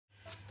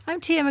I'm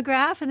Tia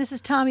McGraff, and this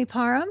is Tommy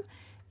Parham.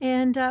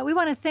 And we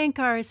want to thank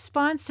our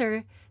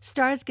sponsor,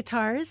 Stars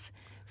Guitars,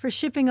 for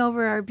shipping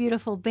over our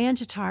beautiful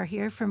banjo guitar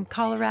here from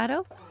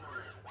Colorado.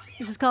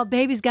 This is called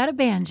Baby's Got a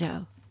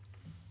Banjo.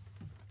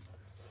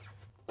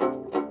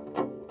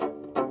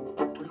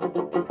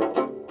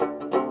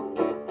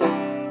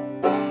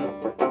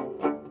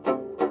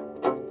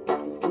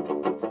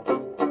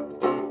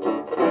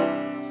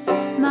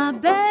 My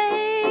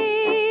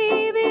baby's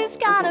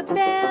got a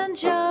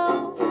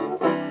banjo,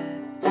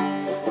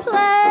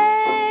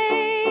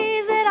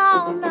 plays it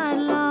all night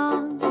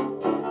long,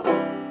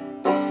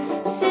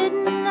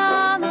 sitting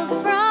on the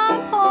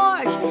front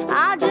porch.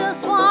 I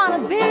just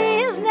want to be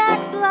his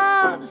next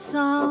love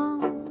song.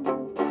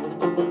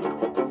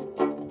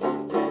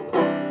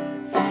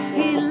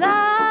 He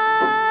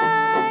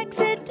likes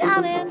it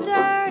down and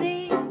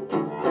dirty,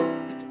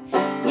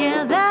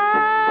 yeah,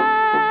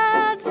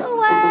 that's the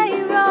way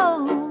he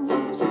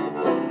rolls,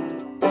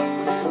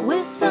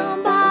 with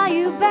some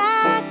bayou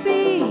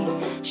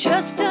backbeat,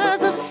 sure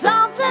stirs up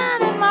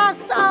something in my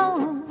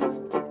soul.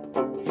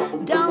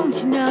 Don't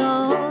you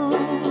know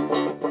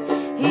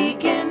he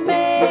can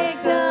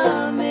make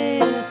the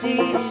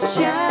misty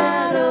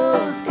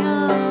shadows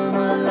come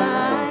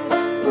alive?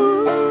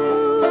 Ooh,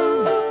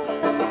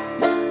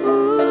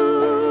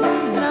 ooh,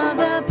 love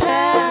the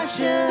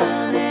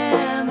passion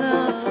and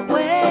the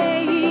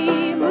way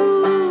he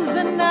moves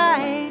the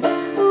night.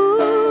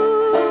 Ooh,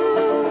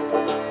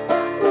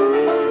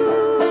 ooh,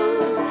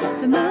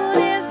 the moon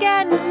is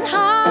getting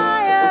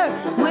higher,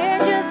 we're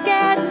just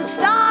getting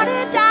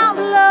started down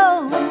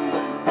below.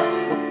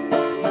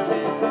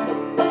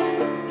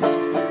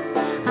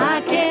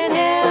 I can't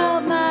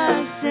help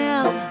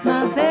myself,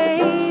 my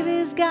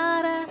baby's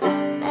got a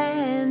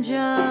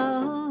banjo.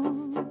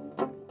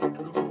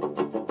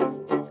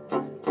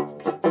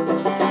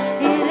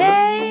 It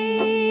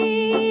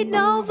ain't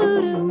no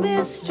voodoo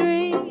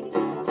mystery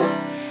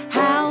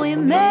how he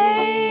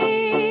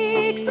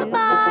makes the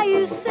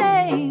bayou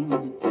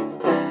sing.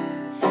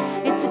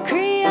 It's a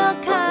Creole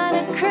kind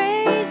of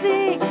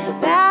crazy,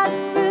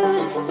 Baton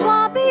Rouge,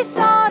 swampy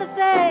sort of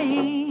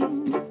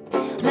thing.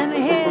 Let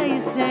me hear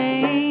you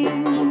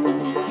sing.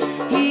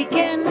 He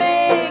can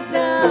make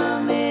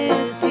the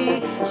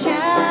misty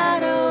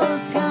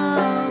shadows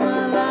come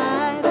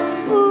alive.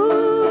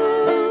 Ooh,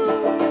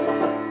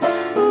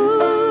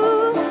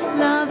 ooh,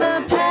 love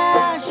the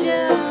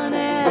passion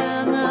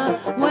and the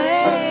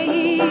way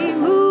he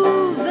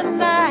moves the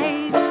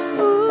night.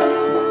 Ooh,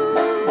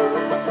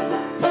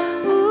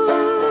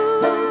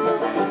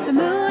 ooh, the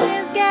moon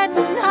is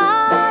getting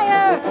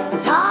higher,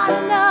 it's hot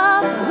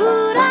enough for who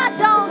I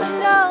don't you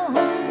know.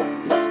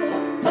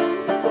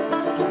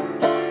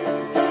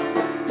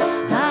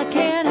 I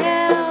can't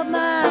help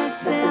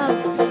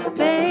myself,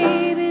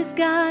 baby's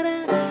got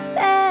a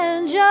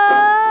banjo.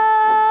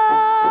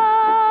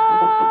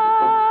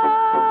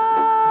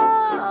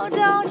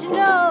 Don't you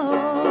know?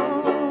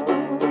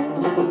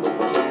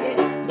 Yeah.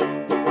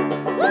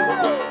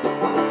 Woo!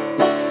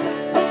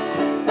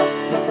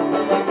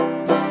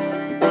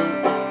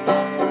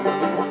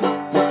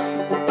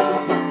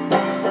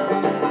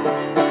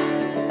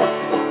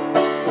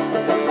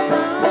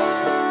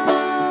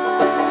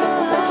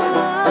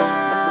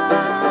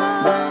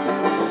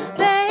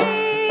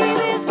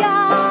 Baby's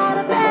got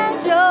a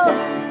banjo.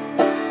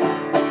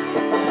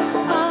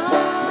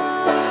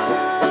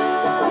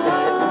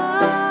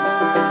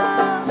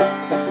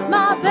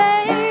 My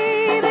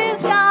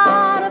baby's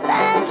got a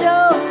banjo.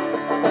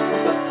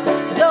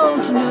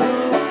 Don't you know?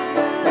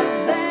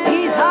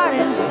 He's heart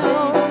and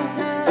soul.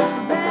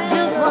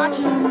 Just watch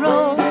him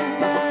roll.